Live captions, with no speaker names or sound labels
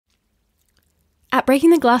At Breaking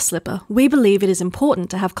the Glass Slipper, we believe it is important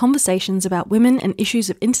to have conversations about women and issues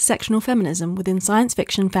of intersectional feminism within science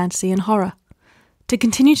fiction, fantasy, and horror. To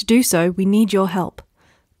continue to do so, we need your help.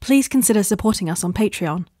 Please consider supporting us on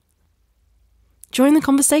Patreon. Join the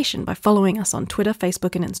conversation by following us on Twitter,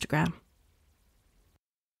 Facebook, and Instagram.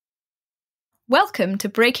 Welcome to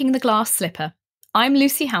Breaking the Glass Slipper. I'm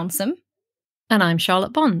Lucy Hounsome. And I'm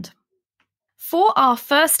Charlotte Bond. For our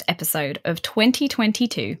first episode of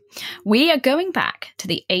 2022, we are going back to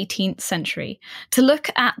the 18th century to look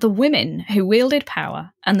at the women who wielded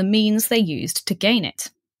power and the means they used to gain it.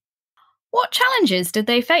 What challenges did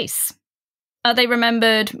they face? Are they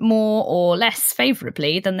remembered more or less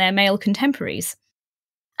favourably than their male contemporaries?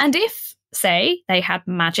 And if, say, they had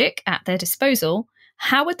magic at their disposal,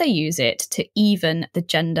 how would they use it to even the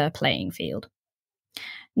gender playing field?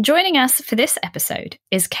 Joining us for this episode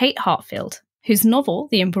is Kate Hartfield, whose novel,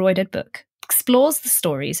 The Embroidered Book, explores the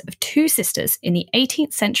stories of two sisters in the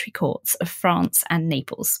 18th century courts of France and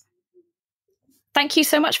Naples. Thank you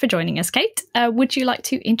so much for joining us, Kate. Would you like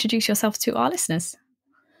to introduce yourself to our listeners?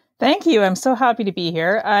 Thank you. I'm so happy to be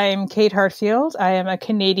here. I'm Kate Hartfield. I am a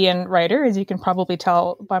Canadian writer, as you can probably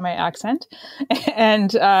tell by my accent.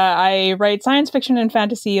 And I write science fiction and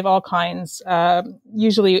fantasy of all kinds,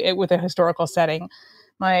 usually with a historical setting.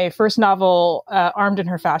 My first novel, Armed in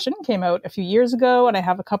Her Fashion, came out a few years ago, and I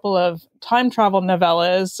have a couple of time travel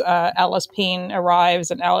novellas, Alice Payne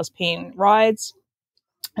Arrives and Alice Payne Rides.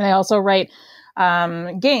 And I also write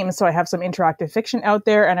games, so I have some interactive fiction out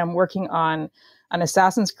there, and I'm working on an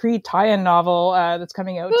Assassin's Creed tie-in novel that's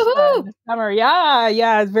coming out this summer. Yeah,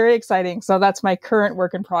 it's very exciting. So that's my current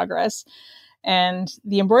work in progress. And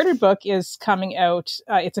The Embroidered Book is coming out.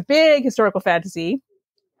 It's a big historical fantasy.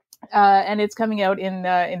 And it's coming out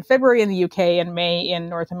in February in the UK and May in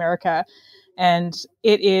North America. And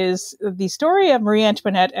it is the story of Marie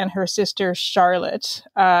Antoinette and her sister Charlotte,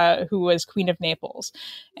 who was Queen of Naples.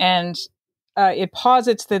 And it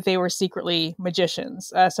posits that they were secretly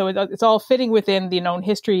magicians. So it's all fitting within the known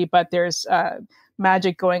history, but there's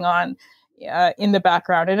magic going on in the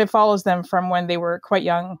background. And it follows them from when they were quite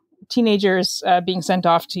young teenagers being sent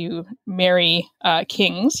off to marry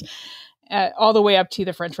kings. All the way up to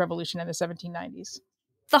the French Revolution in the 1790s.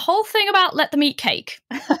 The whole thing about let them eat cake.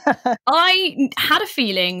 I had a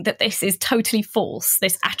feeling that this is totally false,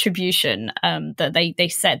 this attribution that they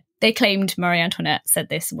said. They claimed Marie Antoinette said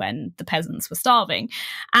this when the peasants were starving.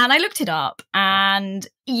 And I looked it up and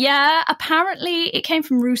yeah, apparently it came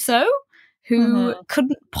from Rousseau, who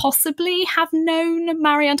couldn't possibly have known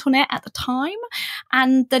Marie Antoinette at the time,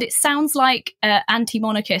 and that it sounds like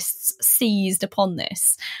anti-monarchists seized upon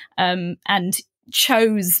this and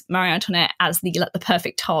chose Marie Antoinette as the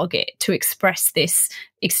perfect target to express this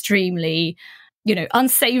extremely,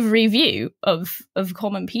 unsavory view of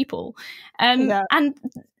common people. And that, I don't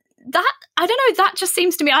know, that just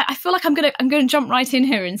seems to me, I feel like I'm gonna jump right in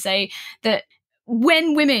here and say that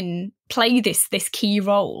when women play this key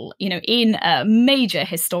role, in a major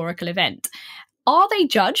historical event, are they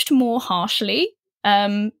judged more harshly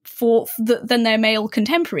than their male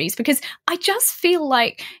contemporaries? Because I just feel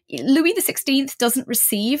like Louis XVI doesn't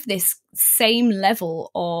receive this same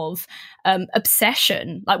level of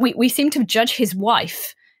obsession. Like we seem to judge his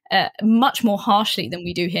wife much more harshly than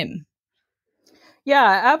we do him.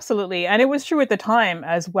 Yeah, absolutely. And it was true at the time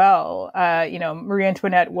as well. Marie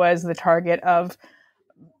Antoinette was the target of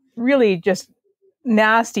really just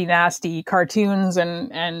nasty cartoons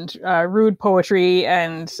and rude poetry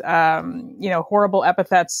and, horrible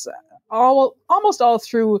epithets almost all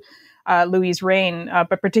through Louis's reign,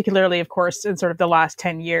 but particularly, of course, in sort of the last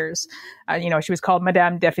 10 years. She was called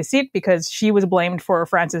Madame Deficit because she was blamed for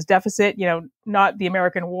France's deficit, not the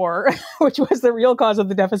American War, which was the real cause of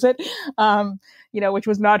the deficit, which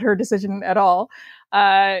was not her decision at all.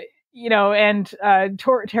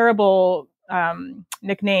 Terrible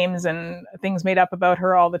nicknames and things made up about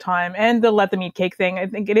her all the time. And the let them eat cake thing, I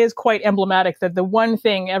think it is quite emblematic that the one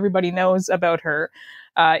thing everybody knows about her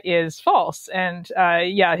is false. And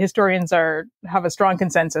historians have a strong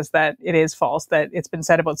consensus that it is false, that it's been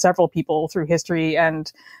said about several people through history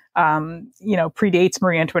and, predates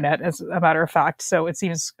Marie Antoinette, as a matter of fact. So it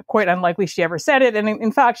seems quite unlikely she ever said it. And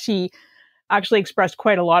in fact, she actually expressed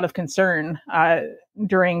quite a lot of concern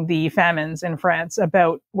during the famines in France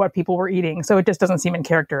about what people were eating. So it just doesn't seem in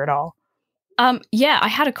character at all. I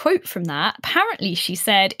had a quote from that. Apparently, she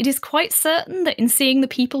said, "It is quite certain that in seeing the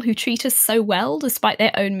people who treat us so well, despite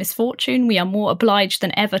their own misfortune, we are more obliged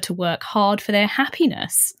than ever to work hard for their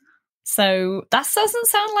happiness." So that doesn't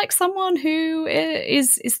sound like someone who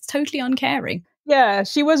is totally uncaring. Yeah,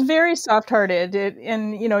 she was very soft-hearted,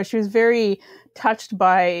 and she was very touched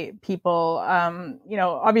by people.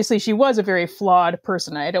 Obviously she was a very flawed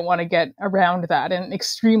person. I don't want to get around that, and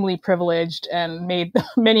extremely privileged and made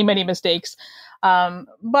many, many mistakes.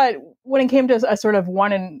 But when it came to a sort of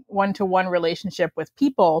one-to-one relationship with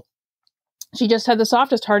people, she just had the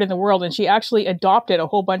softest heart in the world, and she actually adopted a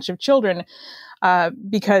whole bunch of children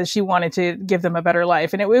because she wanted to give them a better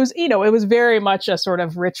life. And it was very much a sort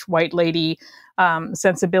of rich white lady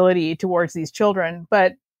sensibility towards these children.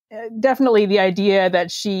 But definitely the idea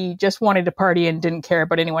that she just wanted to party and didn't care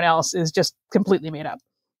about anyone else is just completely made up.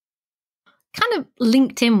 Kind of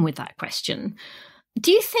linked in with that question,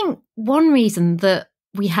 do you think one reason that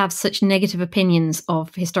we have such negative opinions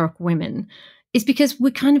of historical women is because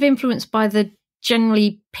we're kind of influenced by the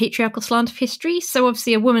generally patriarchal slant of history? So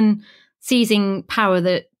obviously a woman seizing power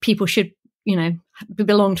that people should,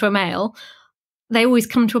 belong to a male, they always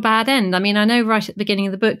come to a bad end. I mean, I know right at the beginning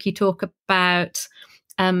of the book, you talk about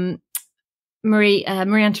Marie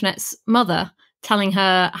Antoinette's mother telling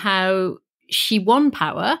her how she won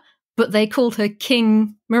power, but they called her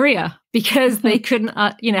King Maria because they couldn't,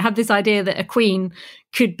 have this idea that a queen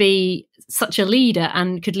could be such a leader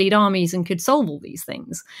and could lead armies and could solve all these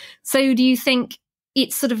things. So do you think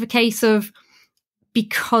it's sort of a case of,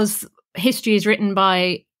 because history is written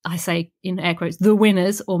by, I say in air quotes, the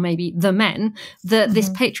winners, or maybe the men, that this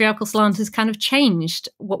patriarchal slant has kind of changed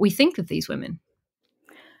what we think of these women?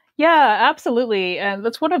 Yeah, absolutely. And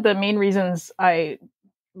that's one of the main reasons I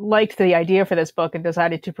liked the idea for this book and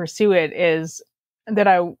decided to pursue it, is that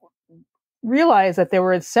I realized that there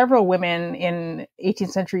were several women in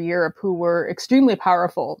 18th century Europe who were extremely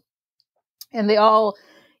powerful, and they all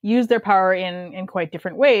used their power in quite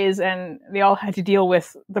different ways, and they all had to deal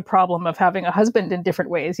with the problem of having a husband in different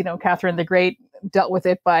ways. Catherine the Great dealt with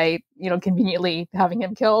it by, conveniently having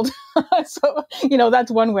him killed. So, that's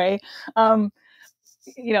one way.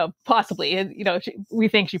 Possibly, we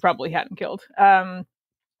think she probably had him killed.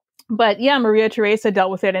 But yeah, Maria Theresa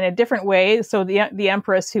dealt with it in a different way. So the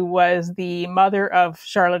empress, who was the mother of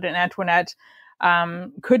Charlotte and Antoinette,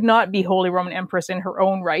 could not be Holy Roman Empress in her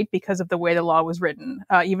own right because of the way the law was written,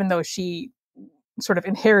 even though she sort of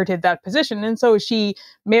inherited that position. And so she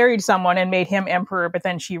married someone and made him emperor, but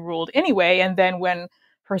then she ruled anyway. And then when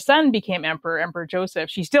her son became emperor, Emperor Joseph,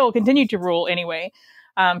 she still continued to rule anyway.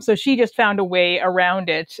 So she just found a way around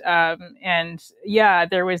it. And yeah,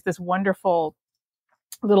 there was this wonderful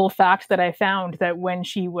little fact that I found, that when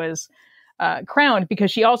she was crowned,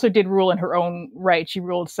 because she also did rule in her own right, she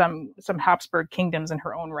ruled some Habsburg kingdoms in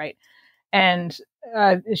her own right, and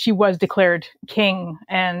she was declared king.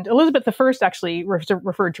 And Elizabeth I actually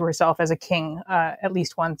referred to herself as a king at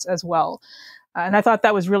least once as well. And I thought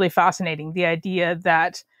that was really fascinating, the idea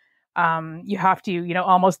that you have to,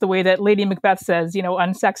 almost the way that Lady Macbeth says,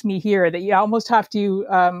 unsex me here, that you almost have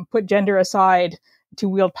to put gender aside to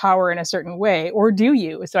wield power in a certain way, or do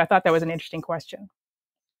you? So I thought that was an interesting question.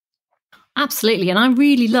 Absolutely. And I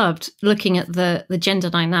really loved looking at the gender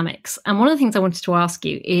dynamics. And one of the things I wanted to ask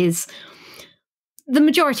you is, the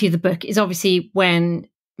majority of the book is obviously when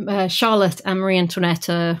Charlotte and Marie Antoinette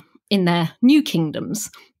are in their new kingdoms,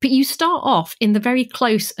 but you start off in the very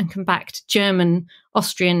close and compact German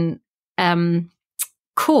Austrian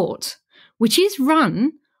court, which is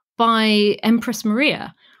run by Empress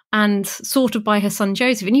Maria and sort of by her son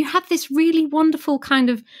Joseph. And you have this really wonderful kind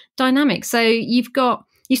of dynamic. So you've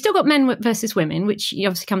still got men versus women, which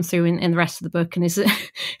obviously comes through in the rest of the book and is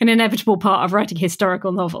an inevitable part of writing a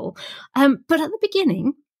historical novel. But at the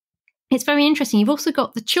beginning, it's very interesting. You've also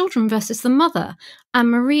got the children versus the mother,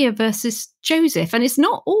 and Maria versus Joseph. And it's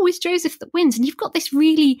not always Joseph that wins. And you've got this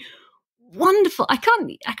really wonderful, I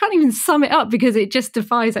can't even sum it up because it just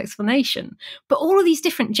defies explanation, but all of these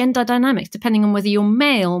different gender dynamics, depending on whether you're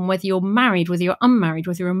male and whether you're married, whether you're unmarried,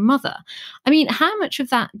 whether you're a mother. I mean, how much of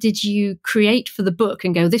that did you create for the book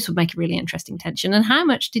and go, this would make a really interesting tension? And how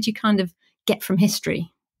much did you kind of get from history?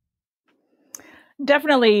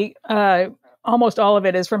 Definitely, almost all of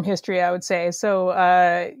it is from history, I would say. So,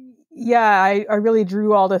 I really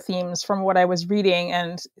drew all the themes from what I was reading,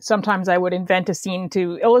 and sometimes I would invent a scene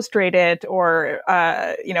to illustrate it, or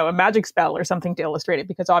a magic spell or something to illustrate it,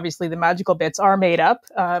 because obviously the magical bits are made up.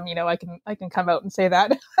 I can come out and say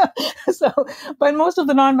that. So, but most of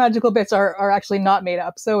the non-magical bits are actually not made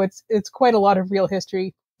up. So it's quite a lot of real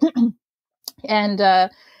history, and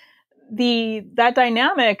that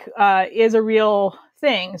dynamic is a real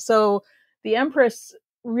thing. So the Empress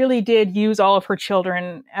really did use all of her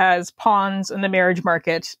children as pawns in the marriage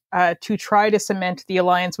market to try to cement the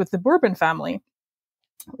alliance with the Bourbon family,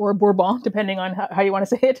 or Bourbon, depending on how you want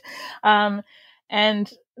to say it.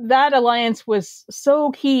 And that alliance was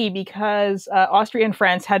so key because Austria and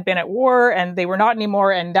France had been at war and they were not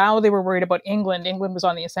anymore. And now they were worried about England. England was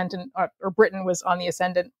on the ascendant, or Britain was on the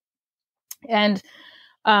ascendant. And,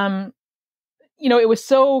 it was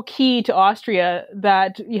so key to Austria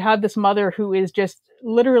that you have this mother who is just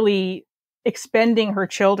literally expending her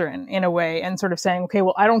children in a way and sort of saying, okay,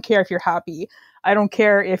 well, I don't care if you're happy. I don't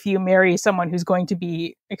care if you marry someone who's going to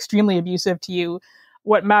be extremely abusive to you.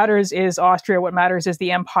 What matters is Austria. What matters is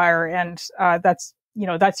the empire. And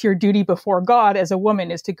that's your duty before God as a woman,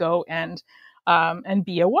 is to go and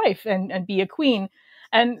be a wife and be a queen.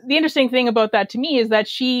 And the interesting thing about that to me is that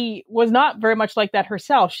she was not very much like that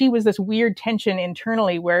herself. She was this weird tension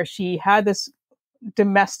internally where she had this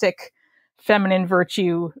domestic feminine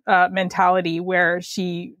virtue mentality where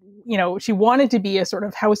she wanted to be a sort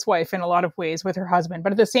of housewife in a lot of ways with her husband.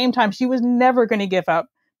 But at the same time, she was never going to give up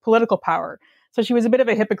political power. So she was a bit of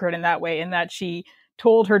a hypocrite in that way, in that she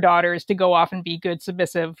told her daughters to go off and be good,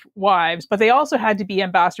 submissive wives, but they also had to be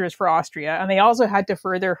ambassadors for Austria, and they also had to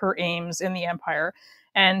further her aims in the empire.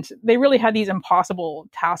 And they really had these impossible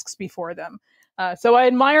tasks before them. So I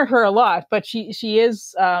admire her a lot, but she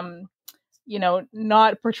is,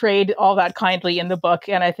 not portrayed all that kindly in the book.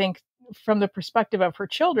 And I think from the perspective of her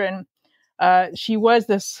children, she was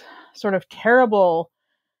this sort of terrible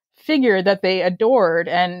figure that they adored.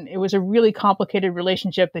 And it was a really complicated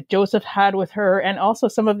relationship that Joseph had with her and also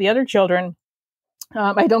some of the other children.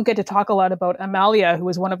 I don't get to talk a lot about Amalia, who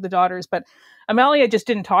was one of the daughters, but Amalia just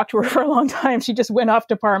didn't talk to her for a long time. She just went off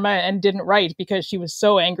to Parma and didn't write because she was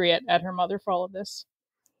so angry at her mother for all of this.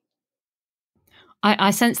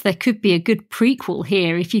 I sense there could be a good prequel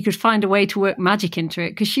here if you could find a way to work magic into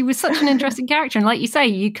it, because she was such an interesting character. And like you say,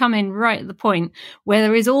 you come in right at the point where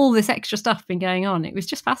there is all this extra stuff been going on. It was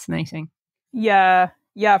just fascinating. Yeah,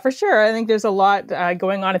 for sure. I think there's a lot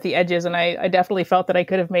going on at the edges, and I definitely felt that I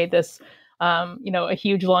could have made this a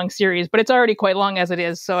huge long series, but it's already quite long as it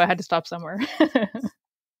is, so I had to stop somewhere.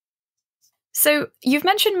 So you've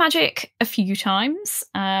mentioned magic a few times,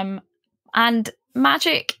 and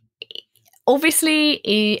magic obviously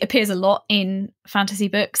it appears a lot in fantasy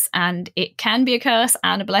books, and it can be a curse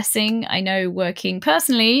and a blessing. I know, working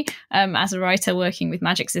personally as a writer working with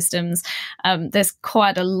magic systems, there's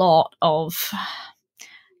quite a lot of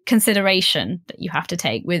consideration that you have to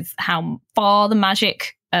take with how far the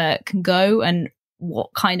magic can go and what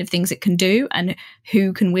kind of things it can do and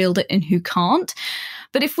who can wield it and who can't.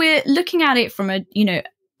 But if we're looking at it from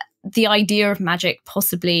the idea of magic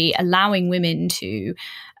possibly allowing women to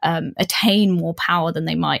attain more power than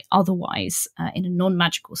they might otherwise in a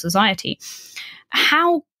non-magical society,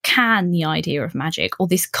 how can the idea of magic, or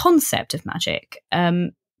this concept of magic,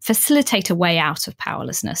 facilitate a way out of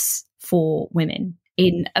powerlessness for women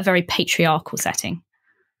in a very patriarchal setting?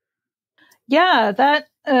 Yeah,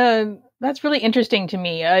 that's really interesting to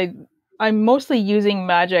me. I'm mostly using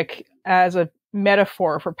magic as a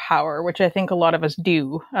metaphor for power, which I think a lot of us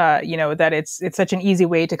do. That it's such an easy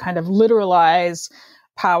way to kind of literalize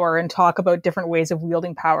power and talk about different ways of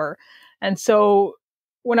wielding power. And so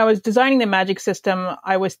when I was designing the magic system,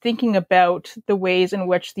 I was thinking about the ways in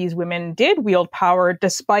which these women did wield power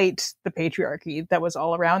despite the patriarchy that was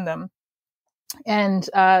all around them, and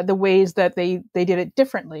the ways that they did it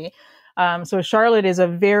differently. So Charlotte is a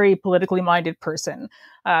very politically minded person,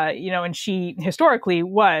 and she historically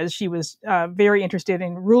was very interested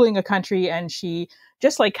in ruling a country. And she,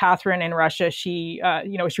 just like Catherine in Russia, she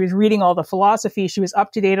was reading all the philosophy. She was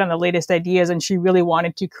up to date on the latest ideas, and she really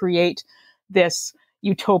wanted to create this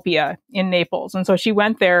utopia in Naples. And so she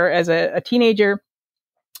went there as a teenager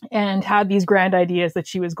and had these grand ideas that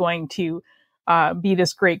she was going to be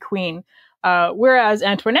this great queen. Whereas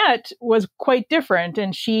Antoinette was quite different,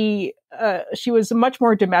 and she was a much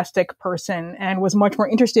more domestic person and was much more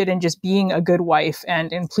interested in just being a good wife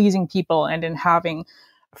and in pleasing people and in having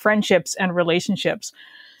friendships and relationships.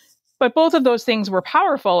 But both of those things were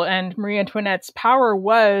powerful, and Marie Antoinette's power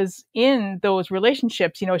was in those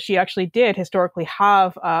relationships. She actually did historically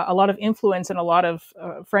have a lot of influence and a lot of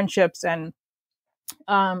friendships, and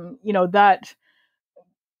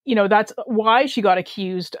that's why she got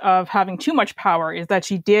accused of having too much power, is that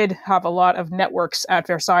she did have a lot of networks at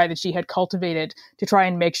Versailles that she had cultivated to try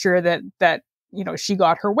and make sure that she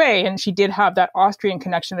got her way. And she did have that Austrian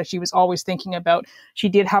connection that she was always thinking about. She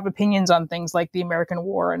did have opinions on things like the American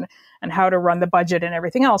War and how to run the budget and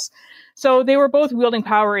everything else. So they were both wielding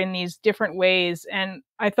power in these different ways. And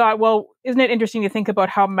I thought, well, isn't it interesting to think about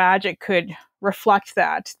how magic could reflect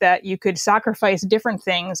that you could sacrifice different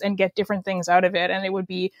things and get different things out of it. And it would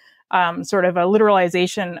be sort of a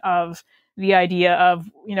literalization of the idea of,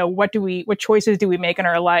 what choices do we make in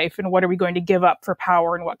our life, and what are we going to give up for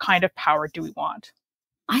power, and what kind of power do we want?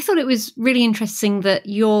 I thought it was really interesting that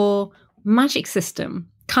your magic system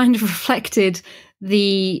kind of reflected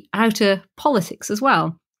the outer politics as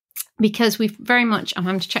well. Because we've very much, I'm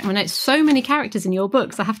having to check my notes, so many characters in your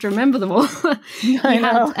books, I have to remember them all. You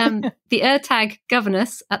had the Ertag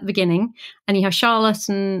governess at the beginning, and you have Charlotte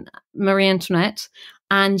and Marie Antoinette,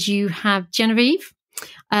 and you have Genevieve.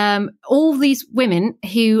 All these women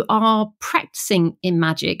who are practicing in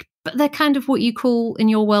magic, but they're kind of what you call in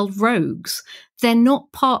your world rogues. They're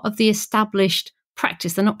not part of the established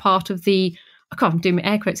practice. They're not part of the, I'm doing my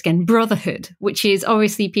air quotes again, brotherhood, which is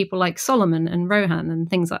obviously people like Solomon and Rohan and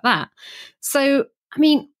things like that. So, I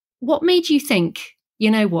mean, what made you think, you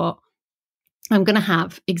know what, I'm going to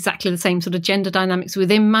have exactly the same sort of gender dynamics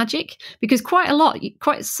within magic? Because quite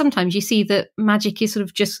sometimes you see that magic is sort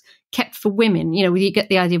of just kept for women. You get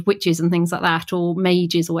the idea of witches and things like that, or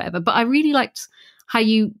mages or whatever. But I really liked how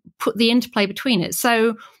you put the interplay between it.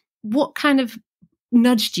 So what kind of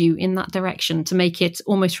nudged you in that direction to make it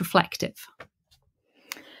almost reflective?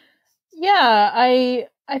 Yeah,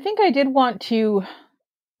 I think I did want to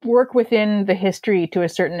work within the history to a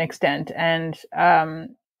certain extent. And,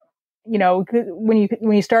 when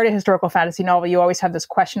you start a historical fantasy novel, you always have this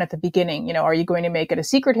question at the beginning, are you going to make it a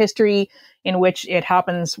secret history in which it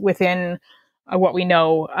happens within what we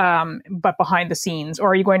know, but behind the scenes?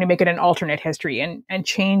 Or are you going to make it an alternate history and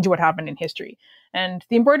change what happened in history? And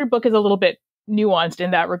the embroidered book is a little bit nuanced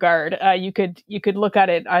in that regard. You could look at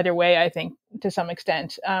it either way, I think, to some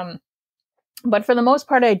extent. But for the most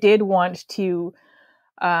part, I did want to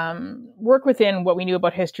work within what we knew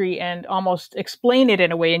about history and almost explain it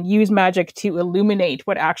in a way and use magic to illuminate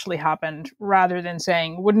what actually happened, rather than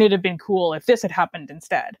saying, wouldn't it have been cool if this had happened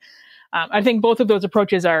instead? I think both of those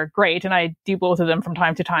approaches are great, and I do both of them from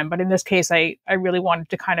time to time. But in this case, I really wanted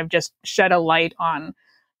to kind of just shed a light on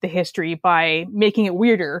the history by making it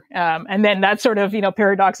weirder. And then that sort of,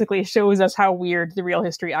 paradoxically shows us how weird the real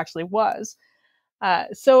history actually was.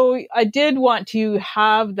 So I did want to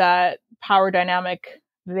have that power dynamic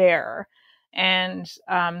there. And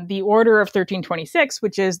the Order of 1326,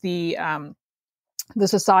 which is the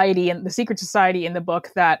society and the secret society in the book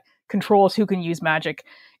that controls who can use magic,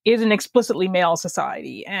 is an explicitly male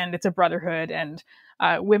society, and it's a brotherhood, and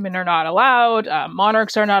women are not allowed.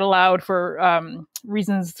 Monarchs are not allowed for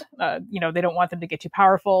reasons, they don't want them to get too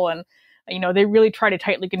powerful, and they really try to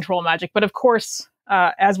tightly control magic. But of course,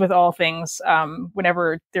 as with all things,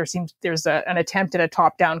 whenever there's an attempt at a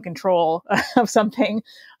top-down control of something,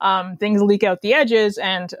 things leak out the edges,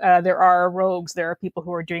 and there are rogues. There are people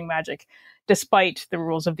who are doing magic despite the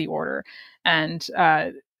rules of the order, and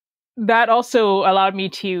that also allowed me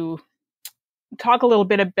to talk a little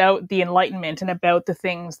bit about the Enlightenment and about the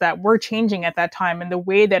things that were changing at that time, and the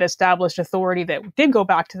way that established authority that did go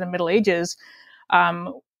back to the Middle Ages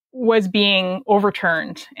was being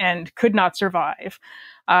overturned and could not survive.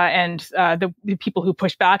 And the people who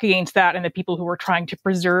pushed back against that, and the people who were trying to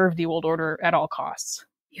preserve the old order at all costs.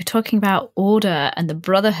 You're talking about order and the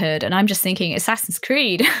brotherhood, and I'm just thinking Assassin's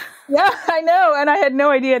Creed. Yeah, I know. And I had no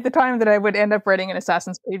idea at the time that I would end up writing an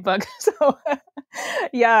Assassin's Creed book. So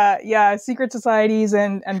yeah, secret societies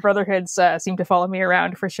and brotherhoods seem to follow me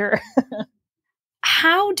around for sure.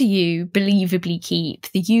 How do you believably keep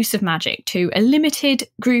the use of magic to a limited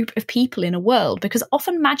group of people in a world? Because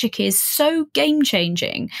often magic is so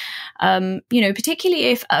game-changing, particularly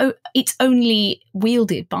if it's only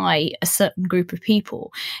wielded by a certain group of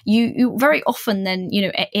people. You very often then,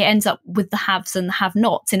 it ends up with the haves and the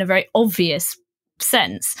have-nots in a very obvious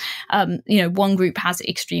sense. One group has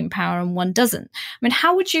extreme power and one doesn't. I mean,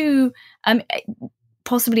 how would you,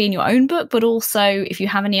 possibly in your own book, but also if you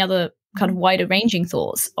have any other kind of wider ranging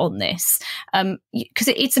thoughts on this, because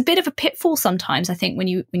it's a bit of a pitfall sometimes, I think, when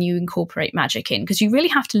you incorporate magic in, because you really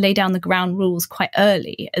have to lay down the ground rules quite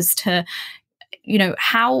early as to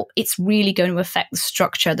how it's really going to affect the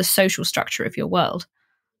social structure of your world.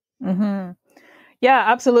 Mm-hmm. Yeah,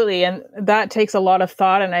 absolutely. And that takes a lot of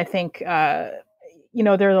thought, and I think there's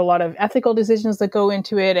a lot of ethical decisions that go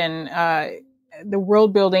into it, and the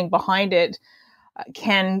world building behind it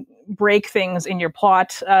can break things in your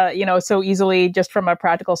plot, so easily, just from a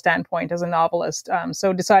practical standpoint as a novelist.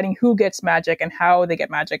 So deciding who gets magic and how they get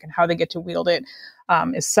magic and how they get to wield it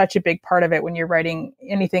is such a big part of it when you're writing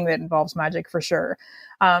anything that involves magic, for sure.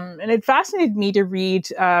 And it fascinated me to read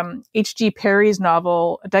H.G. Perry's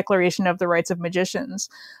novel, A Declaration of the Rights of Magicians.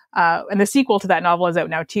 And the sequel to that novel is out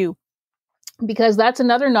now too, because that's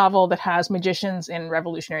another novel that has magicians in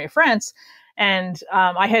revolutionary France. And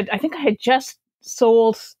I think I had just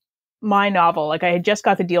sold my novel. Like, I had just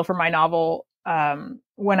got the deal for my novel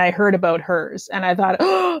when I heard about hers, and I thought,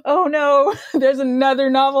 oh no, there's another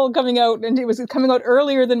novel coming out, and it was coming out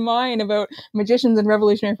earlier than mine about magicians in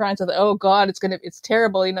revolutionary France. I thought, oh God, it's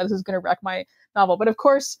terrible. This is going to wreck my novel. But of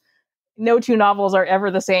course, no two novels are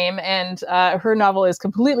ever the same, and her novel is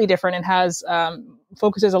completely different and has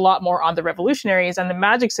focuses a lot more on the revolutionaries, and the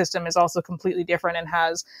magic system is also completely different and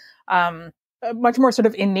has a much more sort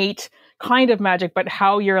of innate kind of magic, but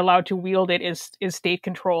how you're allowed to wield it is state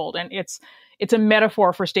controlled, and it's a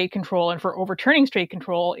metaphor for state control and for overturning state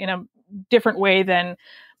control in a different way than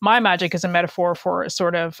my magic is a metaphor for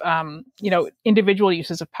sort of individual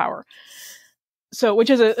uses of power. So, which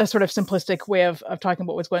is a sort of simplistic way of talking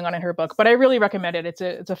about what's going on in her book, but I really recommend it.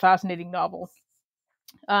 It's a fascinating novel.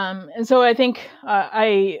 And so I think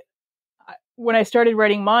when I started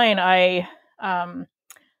writing mine, I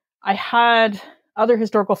had other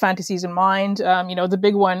historical fantasies in mind. The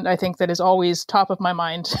big one I think that is always top of my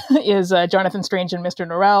mind is Jonathan Strange and Mr.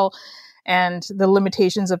 Norrell, and the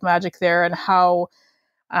limitations of magic there, and how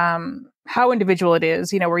individual it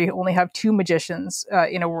is, where you only have two magicians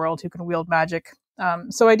in a world who can wield magic.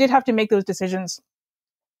 So I did have to make those decisions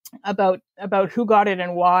about who got it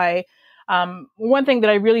and why. One thing that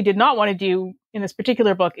I really did not want to do in this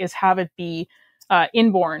particular book is have it be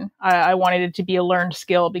inborn. I wanted it to be a learned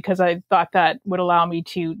skill because I thought that would allow me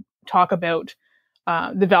to talk about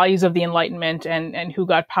the values of the Enlightenment and who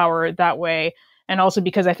got power that way. And also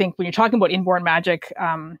because I think when you're talking about inborn magic,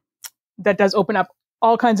 that does open up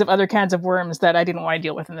all kinds of other cans of worms that I didn't want to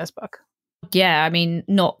deal with in this book. Yeah, I mean,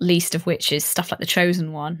 not least of which is stuff like The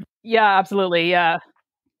Chosen One. Yeah, absolutely. Yeah.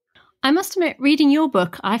 I must admit, reading your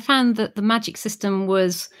book, I found that the magic system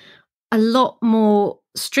was a lot more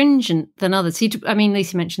stringent than others.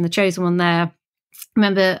 Lucy mentioned The Chosen One there.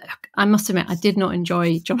 Remember, I must admit, I did not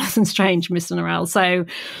enjoy Jonathan Strange, Mr. Norrell, so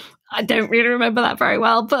I don't really remember that very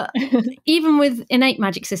well. But even with innate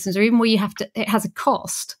magic systems, or even where it has a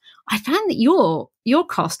cost, I found that your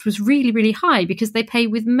cost was really, really high because they pay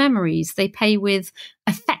with memories, they pay with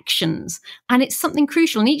affections, and it's something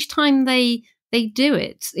crucial. And each time they do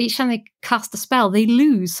it, each time they cast a spell, they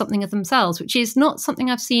lose something of themselves, which is not something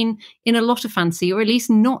I've seen in a lot of fantasy, or at least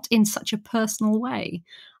not in such a personal way.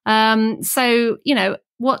 So,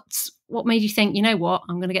 what made you think, you know what,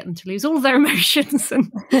 I'm going to get them to lose all of their emotions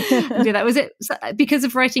and do that? Was it because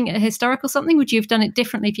of writing a historical something? Would you have done it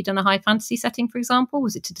differently if you'd done a high fantasy setting, for example?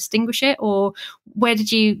 Was it to distinguish it? Or where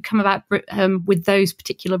did you come about with those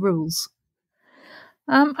particular rules?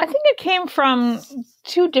 I think it came from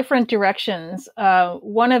two different directions.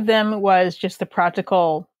 One of them was just the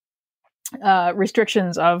practical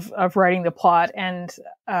restrictions of writing the plot, and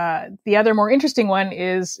the other more interesting one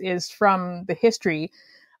is from the history.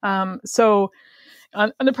 So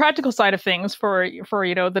on the practical side of things, for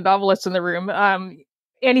the novelists in the room,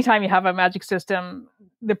 anytime you have a magic system,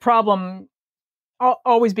 the problem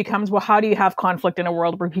always becomes, well, how do you have conflict in a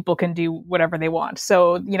world where people can do whatever they want?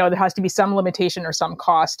 So, there has to be some limitation or some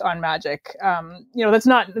cost on magic. That's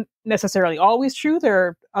not necessarily always true. There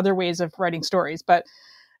are other ways of writing stories, but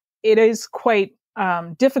it is quite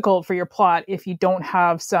difficult for your plot if you don't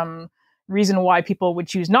have some reason why people would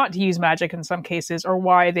choose not to use magic in some cases, or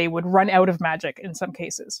why they would run out of magic in some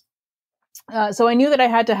cases. So I knew that I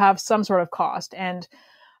had to have some sort of cost. And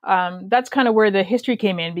that's kind of where the history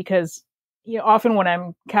came in, because often when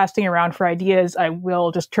I'm casting around for ideas, I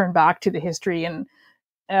will just turn back to the history and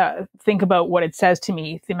think about what it says to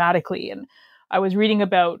me thematically. And I was reading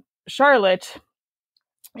about Charlotte,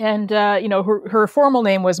 and her formal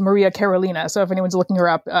name was Maria Carolina. So if anyone's looking her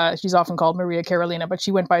up, she's often called Maria Carolina, but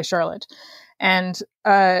she went by Charlotte. And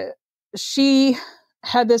she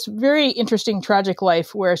had this very interesting tragic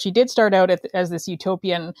life where she did start out as this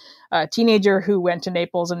utopian teenager who went to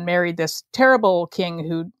Naples and married this terrible king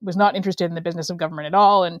who was not interested in the business of government at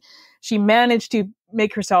all. And she managed to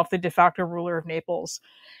make herself the de facto ruler of Naples.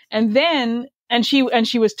 And then, and she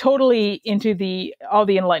was totally into all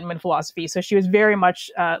the Enlightenment philosophy. So she was very much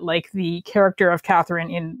like the character of Catherine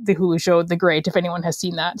in the Hulu show The Great, if anyone has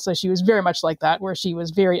seen that. So she was very much like that, where she was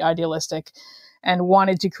very idealistic and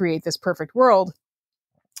wanted to create this perfect world.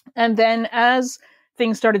 And then as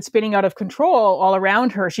things started spinning out of control all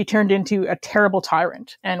around her, she turned into a terrible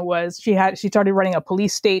tyrant, and she started running a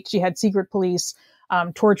police state. She had secret police,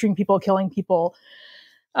 torturing people, killing people.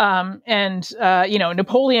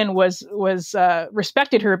 Napoleon was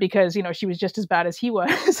respected her because, she was just as bad as he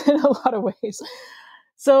was in a lot of ways.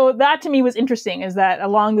 So that to me was interesting, is that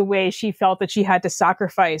along the way, she felt that she had to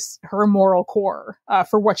sacrifice her moral core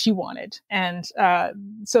for what she wanted. And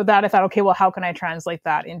so that I thought, okay, well, how can I translate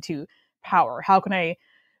that into power? How can I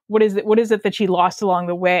what is it that she lost along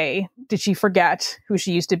the way? Did she forget who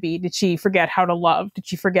she used to be? Did she forget how to love? Did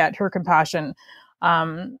she forget her compassion?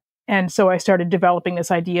 And so I started developing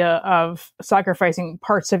this idea of sacrificing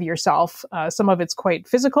parts of yourself. Some of it's quite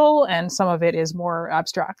physical, and some of it is more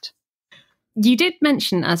abstract. You did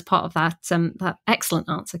mention as part of that excellent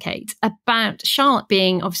answer, Kate, about Charlotte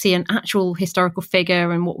being obviously an actual historical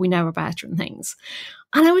figure and what we know about her and things.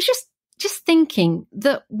 And I was just thinking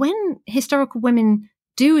that when historical women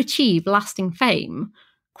do achieve lasting fame,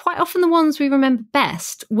 quite often the ones we remember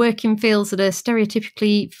best work in fields that are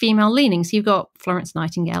stereotypically female leaning. So you've got Florence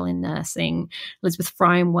Nightingale in nursing, Elizabeth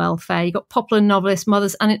Fry in welfare, you've got popular novelists,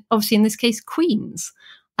 mothers, and obviously in this case, queens.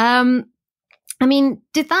 I mean,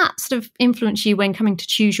 did that sort of influence you when coming to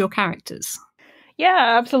choose your characters?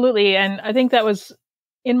 Yeah, absolutely. And I think that was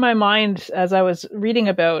in my mind as I was reading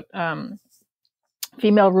about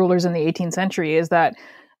female rulers in the 18th century, is that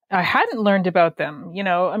I hadn't learned about them. You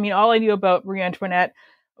know, I mean, all I knew about Marie Antoinette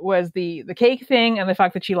was the cake thing and the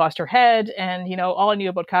fact that she lost her head. And, you know, all I knew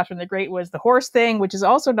about Catherine the Great was the horse thing, which is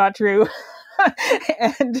also not true.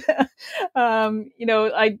 And,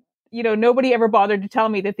 nobody ever bothered to tell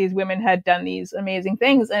me that these women had done these amazing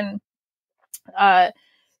things. And, I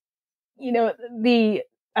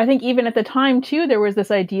think even at the time too, there was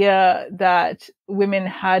this idea that women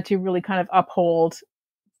had to really kind of uphold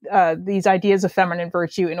these ideas of feminine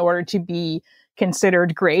virtue in order to be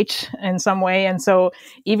considered great in some way. And so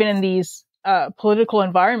even in these political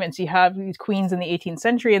environments, you have these queens in the 18th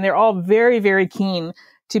century, and they're all very, very keen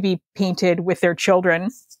to be painted with their children.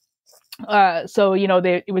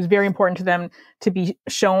 It was very important to them to be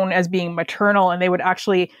shown as being maternal, and they would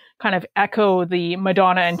actually kind of echo the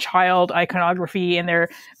Madonna and child iconography in their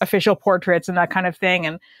official portraits and that kind of thing.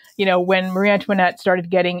 And, you know, when Marie Antoinette started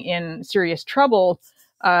getting in serious trouble,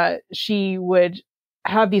 she would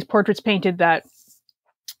have these portraits painted that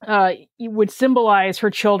would symbolize her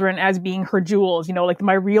children as being her jewels, you know, like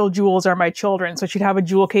my real jewels are my children. So she'd have a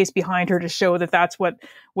jewel case behind her to show that that's what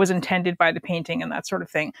was intended by the painting and that sort of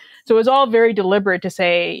thing. So it was all very deliberate to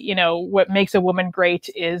say, you know, what makes a woman great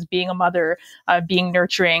is being a mother, being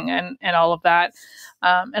nurturing and all of that.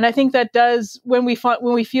 And I think that does, when we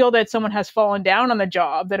feel that someone has fallen down on the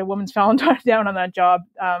job, that a woman's fallen down on that job,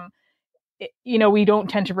 we don't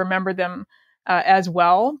tend to remember them as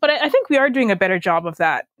well. But I think we are doing a better job of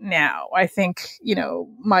that now. I think, you know,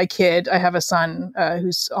 my kid, I have a son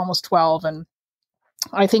who's almost 12, and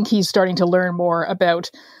I think he's starting to learn more about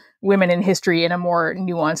women in history in a more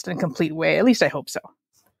nuanced and complete way. At least I hope so.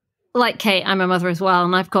 Like Kate, I'm a mother as well,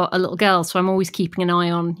 and I've got a little girl, so I'm always keeping an eye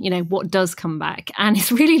on, you know, what does come back. And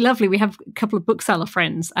it's really lovely. We have a couple of bookseller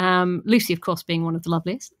friends, Lucy, of course, being one of the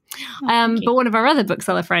loveliest. But one of our other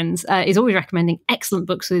bookseller friends is always recommending excellent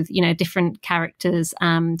books with, you know, different characters,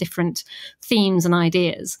 different themes and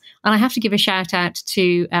ideas. And I have to give a shout out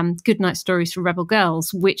to Goodnight Stories for Rebel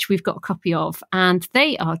Girls, which we've got a copy of, and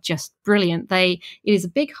they are just brilliant. It is a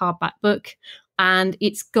big hardback book. And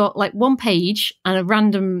it's got like one page and a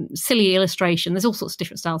random silly illustration. There's all sorts of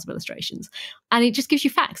different styles of illustrations. And it just gives you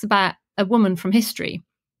facts about a woman from history.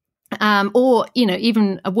 Or, you know,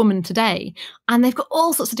 even a woman today. And they've got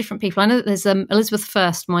all sorts of different people. I know that there's Elizabeth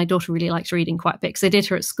First. My daughter really likes reading quite a bit because they did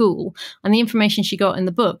her at school. And the information she got in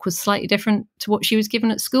the book was slightly different to what she was given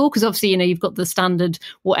at school. Because obviously, you know, you've got the standard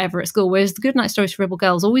whatever at school. Whereas the Goodnight Stories for Rebel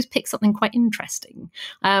Girls always pick something quite interesting.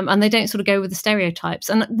 And they don't sort of go with the stereotypes.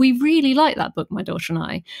 And we really like that book, my daughter and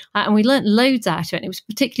I. And we learnt loads out of it. And it was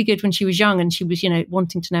particularly good when she was young and she was, you know,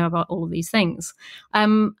 wanting to know about all of these things.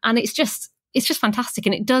 And it's just fantastic.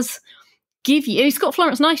 And it does give you, it's got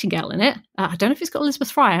Florence Nightingale in it. I don't know if it's got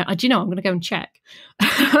Elizabeth Fry. I'm going to go and check.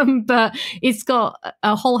 But it's got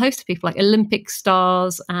a whole host of people like Olympic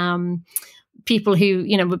stars, people who,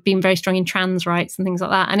 you know, have been very strong in trans rights and things like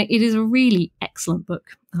that. And it is a really excellent book.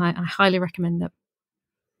 I highly recommend it.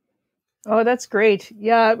 Oh, that's great.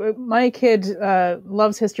 Yeah, my kid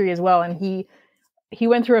loves history as well. And he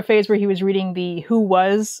went through a phase where he was reading the Who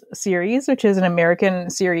Was series, which is an American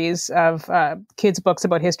series of kids' books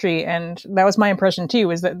about history. And that was my impression too,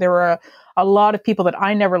 is that there were a lot of people that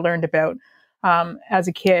I never learned about as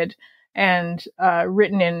a kid, and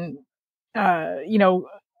written in,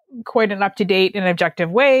 quite an up-to-date and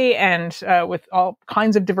objective way, and with all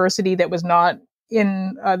kinds of diversity that was not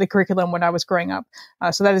in the curriculum when I was growing up.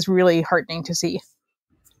 So that is really heartening to see.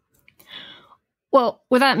 Well,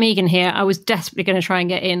 without Megan here, I was desperately going to try and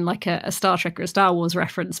get in like a Star Trek or a Star Wars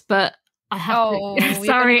reference, but I have to.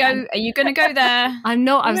 Sorry. Are you going to go there? I'm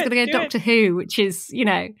not. I was going to go Doctor Who, which is,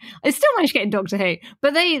 I still managed to get in Doctor Who,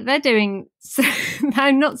 but they're doing.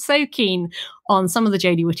 I'm not so keen on some of the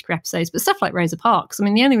Jodie Whittaker episodes, but stuff like Rosa Parks. I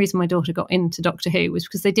mean, the only reason my daughter got into Doctor Who was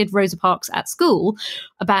because they did Rosa Parks at school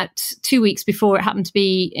about 2 weeks before it happened to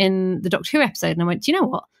be in the Doctor Who episode, and I went, do you know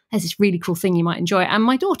what? There's this really cool thing you might enjoy, and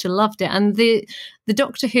my daughter loved it. And the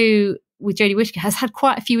Doctor Who with Jodie Whittaker has had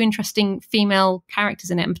quite a few interesting female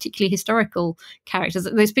characters in it, and particularly historical characters.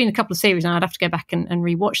 There's been a couple of series, and I'd have to go back and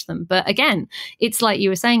rewatch them. But again, it's like you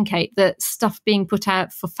were saying, Kate, that stuff being put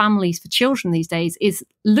out for families, for children these days, is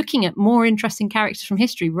looking at more interesting characters from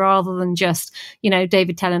history rather than just,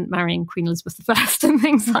 David Tennant marrying Queen Elizabeth I and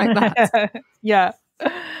things like that. Yeah.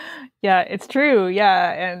 Yeah, it's true.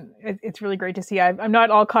 Yeah, and it's really great to see. I'm not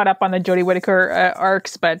all caught up on the Jodie Whittaker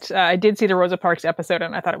arcs, but I did see the Rosa Parks episode,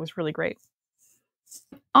 and I thought it was really great.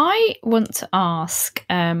 I want to ask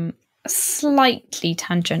a slightly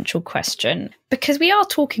tangential question, because we are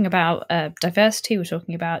talking about diversity, we're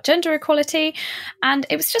talking about gender equality, and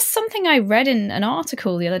it was just something I read in an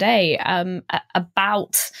article the other day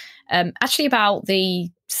about the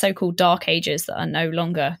so-called dark ages that are no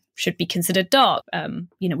longer should be considered dark.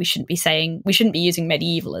 We shouldn't be using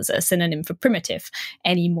medieval as a synonym for primitive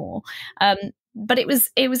anymore. But it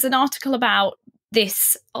was an article about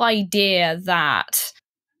this idea that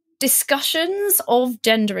discussions of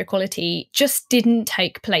gender equality just didn't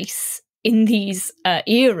take place in these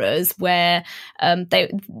eras where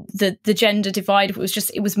the gender divide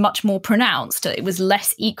it was much more pronounced. It was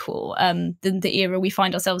less equal than the era we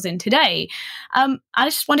find ourselves in today. I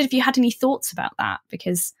just wondered if you had any thoughts about that,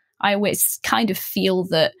 because I always kind of feel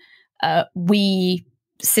that we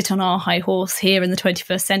sit on our high horse here in the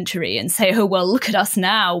 21st century and say, oh, well, look at us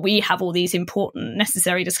now. We have all these important,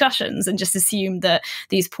 necessary discussions, and just assume that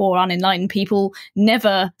these poor, unenlightened people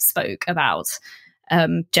never spoke about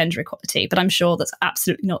gender equality. But I'm sure that's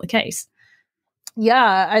absolutely not the case.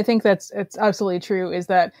 Yeah, I think it's absolutely true, is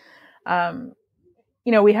that,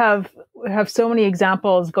 we have so many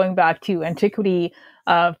examples going back to antiquity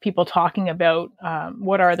of people talking about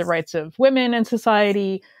what are the rights of women in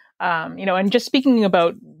society, and just speaking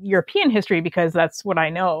about European history, because that's what I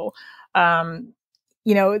know,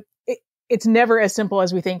 it's never as simple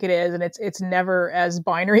as we think it is, and it's never as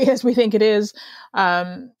binary as we think it is.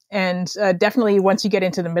 And definitely once you get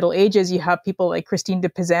into the Middle Ages, you have people like Christine de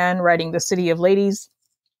Pizan writing The City of Ladies,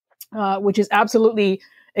 which is absolutely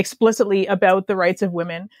explicitly about the rights of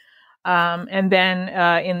women. And then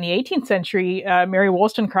in the 18th century, Mary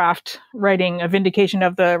Wollstonecraft writing A Vindication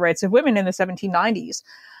of the Rights of Women in the 1790s.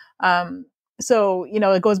 So,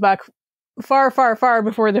 it goes back far, far, far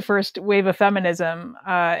before the first wave of feminism.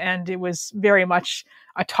 And it was very much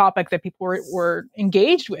a topic that people were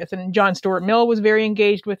engaged with. And John Stuart Mill was very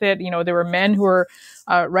engaged with it. There were men who were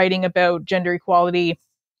writing about gender equality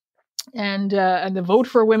and the vote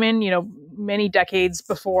for women, many decades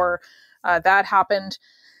before that happened.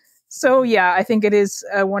 So, yeah, I think it is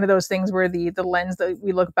one of those things where the lens that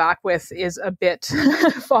we look back with is a bit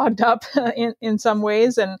fogged up in some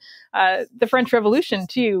ways. And the French Revolution,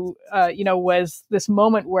 too, was this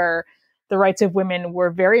moment where the rights of women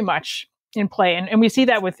were very much in play. And we see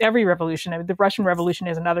that with every revolution. I mean, the Russian Revolution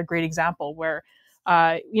is another great example where,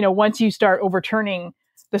 once you start overturning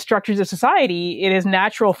the structures of society, it is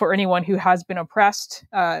natural for anyone who has been oppressed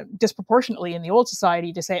disproportionately in the old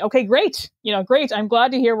society to say, okay, great. Great. I'm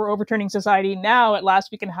glad to hear we're overturning society. Now, at last,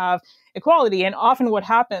 we can have equality. And often what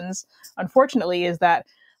happens, unfortunately, is that,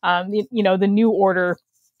 the new order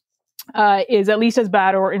is at least as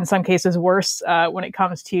bad, or in some cases worse, when it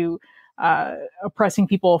comes to oppressing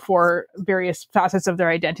people for various facets of their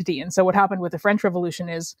identity. And so what happened with the French Revolution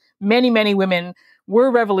is many, many women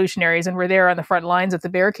were revolutionaries and were there on the front lines at the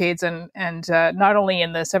barricades, and not only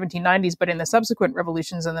in the 1790s, but in the subsequent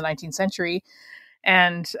revolutions in the 19th century,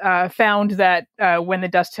 and found that when the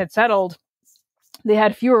dust had settled, they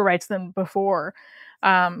had fewer rights than before.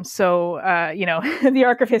 So the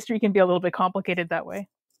arc of history can be a little bit complicated that way.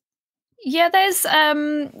 Yeah, there's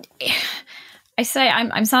I say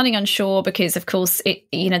I'm sounding unsure because, of course,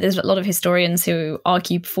 there's a lot of historians who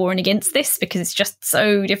argue for and against this because it's just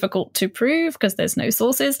so difficult to prove because there's no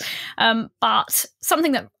sources. But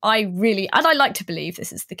something that I like to believe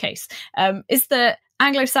this is the case, is that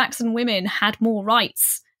Anglo-Saxon women had more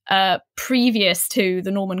rights previous to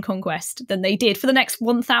the Norman conquest than they did for the next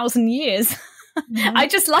 1,000 years. Mm-hmm. I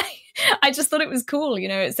just thought it was cool,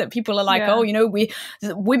 it's that people are like,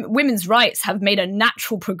 women's rights have made a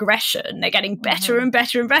natural progression. They're getting better and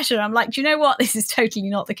better and better. And I'm like, do you know what? This is totally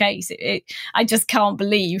not the case. I just can't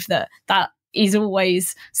believe that is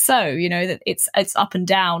always so, you know, that it's up and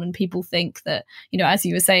down, and people think that, you know, as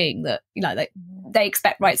you were saying, that, you know, they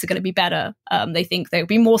expect rights are going to be better. They think they'll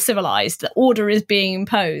be more civilized, that order is being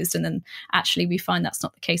imposed, and then actually we find that's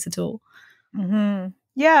not the case at all. Mm-hmm.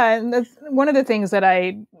 Yeah, and that's one of the things that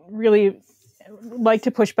I really like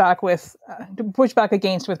to push back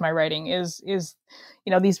against with my writing is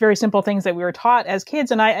you know, these very simple things that we were taught as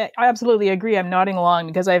kids. And I absolutely agree. I'm nodding along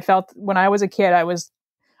because I felt when I was a kid,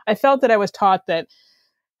 I felt that I was taught that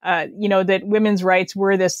you know, that women's rights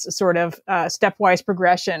were this sort of stepwise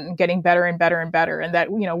progression, getting better and better and better, and that,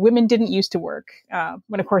 you know, women didn't used to work,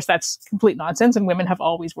 when of course that's complete nonsense, and women have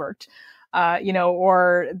always worked. You know,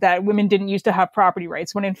 or that women didn't used to have property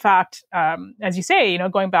rights, when in fact, as you say, you know,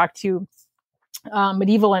 going back to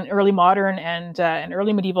medieval and early modern and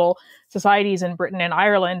early medieval societies in Britain and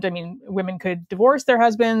Ireland, I mean, women could divorce their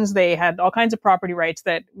husbands. They had all kinds of property rights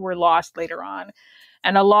that were lost later on.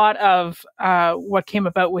 And a lot of what came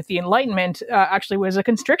about with the Enlightenment actually was a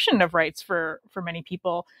constriction of rights for many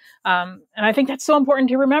people. And I think that's so important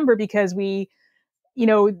to remember, because you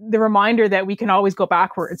know, the reminder that we can always go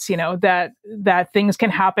backwards, you know, that things can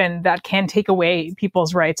happen that can take away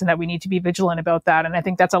people's rights, and that we need to be vigilant about that. And I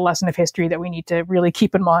think that's a lesson of history that we need to really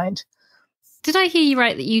keep in mind. Did I hear you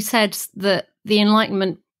right that you said that the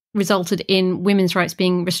Enlightenment resulted in women's rights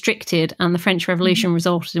being restricted, and the French Revolution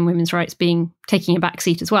resulted in women's rights taking a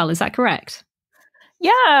backseat as well? Is that correct?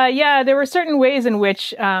 Yeah. There were certain ways in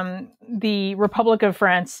which the Republic of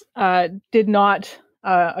France did not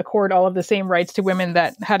accord all of the same rights to women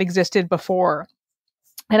that had existed before.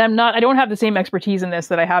 And I don't have the same expertise in this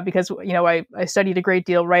that I have, because, you know, I studied a great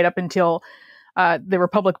deal right up until the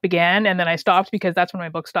Republic began, and then I stopped because that's when my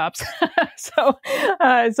book stops. So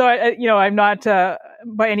I, you know, I'm not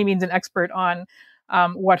by any means an expert on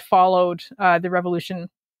what followed the revolution,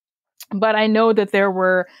 but I know that there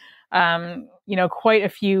were, you know, quite a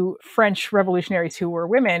few French revolutionaries who were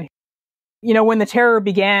women. You know, when the Terror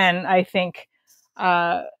began, I think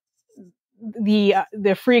the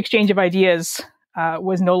free exchange of ideas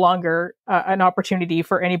was no longer an opportunity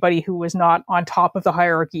for anybody who was not on top of the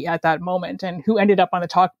hierarchy at that moment. And who ended up on the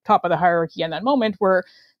top of the hierarchy in that moment were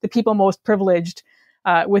the people most privileged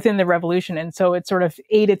within the revolution. And so it sort of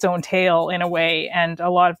ate its own tail in a way, and a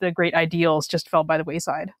lot of the great ideals just fell by the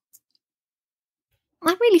wayside.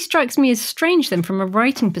 That really strikes me as strange then from a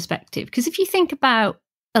writing perspective, because if you think about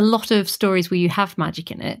a lot of stories where you have magic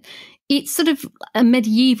in it, it's sort of a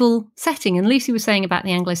medieval setting. And Lucy was saying about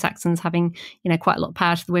the Anglo-Saxons having, you know, quite a lot of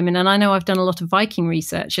power to the women. And I know I've done a lot of Viking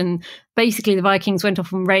research, and basically the Vikings went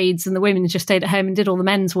off on raids and the women just stayed at home and did all the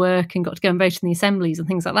men's work and got to go and vote in the assemblies and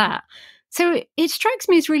things like that. So it strikes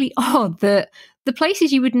me as really odd that the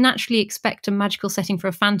places you would naturally expect a magical setting for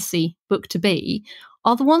a fantasy book to be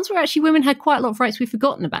are the ones where actually women had quite a lot of rights we've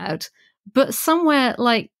forgotten about. But somewhere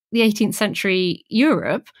like the 18th century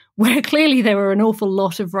Europe, where clearly there were an awful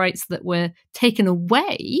lot of rights that were taken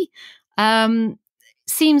away,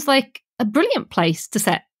 seems like a brilliant place to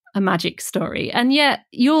set a magic story. And yet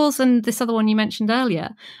yours and this other one you mentioned earlier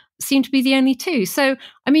seem to be the only two. So,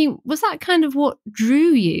 I mean, was that kind of what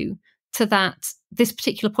drew you to this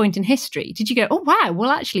particular point in history? Did you go, oh, wow,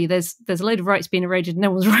 well, actually, there's a load of rights being eroded and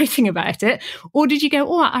no one's writing about it? Or did you go,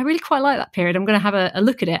 oh, I really quite like that period, I'm going to have a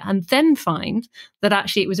look at it, and then find that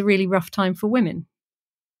actually it was a really rough time for women?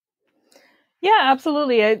 Yeah,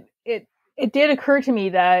 absolutely. It did occur to me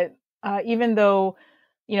that even though,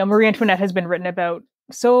 you know, Marie Antoinette has been written about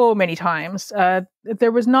so many times,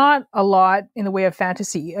 there was not a lot in the way of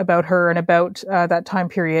fantasy about her and about that time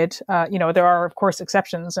period. You know, there are, of course,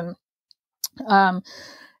 exceptions, and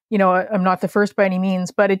you know, I'm not the first by any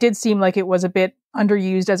means, but it did seem like it was a bit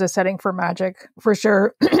underused as a setting for magic, for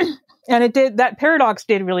sure. And that paradox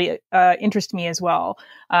did really interest me as well.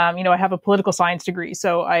 You know, I have a political science degree,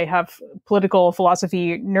 so I have political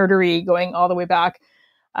philosophy nerdery going all the way back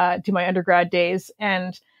to my undergrad days.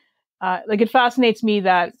 And like, it fascinates me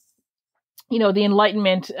that, you know, the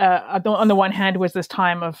Enlightenment, on the one hand, was this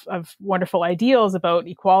time of wonderful ideals about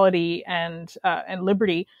equality and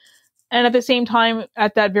liberty. And at the same time,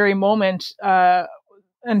 at that very moment,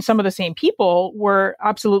 and some of the same people were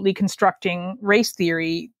absolutely constructing race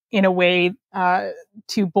theory in a way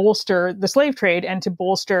to bolster the slave trade and to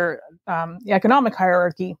bolster the economic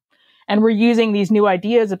hierarchy. And we're using these new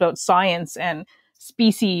ideas about science and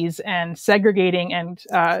species and segregating and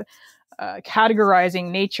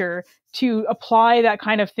categorizing nature to apply that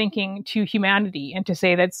kind of thinking to humanity, and to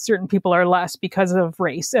say that certain people are less because of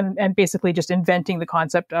race, and basically just inventing the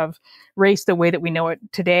concept of race the way that we know it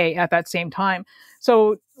today at that same time.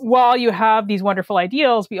 So while you have these wonderful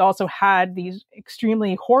ideals, we also had these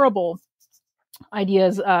extremely horrible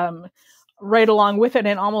ideas right along with it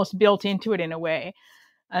and almost built into it in a way.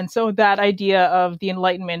 And so that idea of the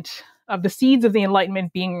Enlightenment, of the seeds of the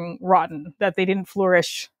Enlightenment being rotten, that they didn't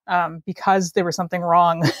flourish because there was something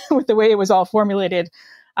wrong with the way it was all formulated,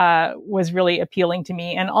 was really appealing to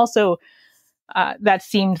me. And also, that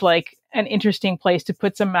seemed like an interesting place to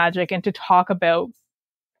put some magic and to talk about,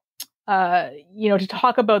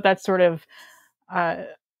 that sort of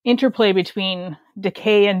interplay between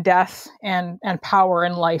decay and death and power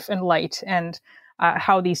and life and light, and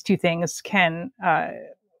how these two things can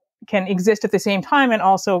exist at the same time and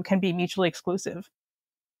also can be mutually exclusive.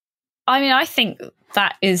 I mean, I think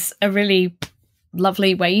that is a really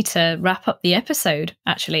lovely way to wrap up the episode,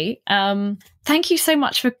 actually. Thank you so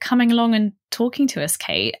much for coming along and talking to us,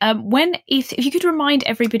 Kate. If you could remind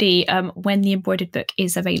everybody when the embroidered book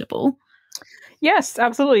is available. Yes,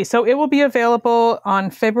 absolutely. So it will be available on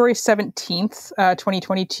February 17th,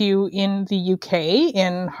 2022 in the UK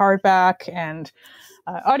in hardback and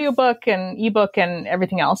audiobook and ebook and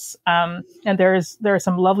everything else. And there are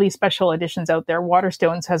some lovely special editions out there.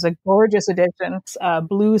 Waterstones has a gorgeous edition,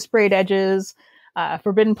 blue sprayed edges.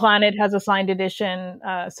 Forbidden Planet has a signed edition.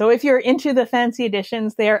 So if you're into the fancy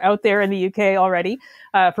editions, they are out there in the UK already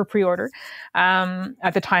for pre-order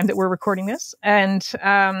at the time that we're recording this. And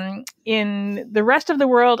in the rest of the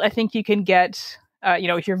world, I think you can get,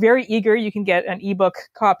 if you're very eager, you can get an ebook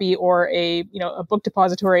copy or a book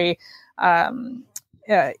depository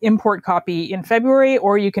import copy in February,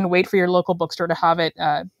 or you can wait for your local bookstore to have it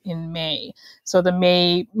in May. So the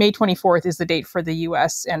May 24th is the date for the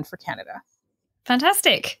US and for Canada.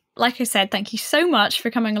 Fantastic. Like I said, thank you so much for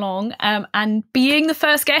coming along and being the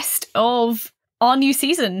first guest of our new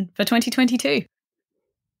season for 2022.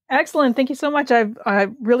 Excellent. Thank you so much. I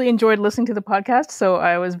really enjoyed listening to the podcast, so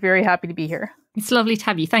I was very happy to be here. It's lovely to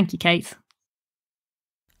have you. Thank you, Kate.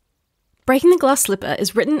 Breaking the Glass Slipper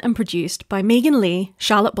is written and produced by Megan Lee,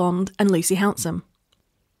 Charlotte Bond, and Lucy Hounsome.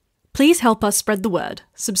 Please help us spread the word.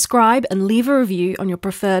 Subscribe and leave a review on your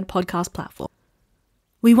preferred podcast platform.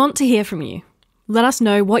 We want to hear from you. Let us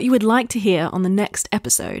know what you would like to hear on the next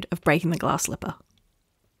episode of Breaking the Glass Slipper.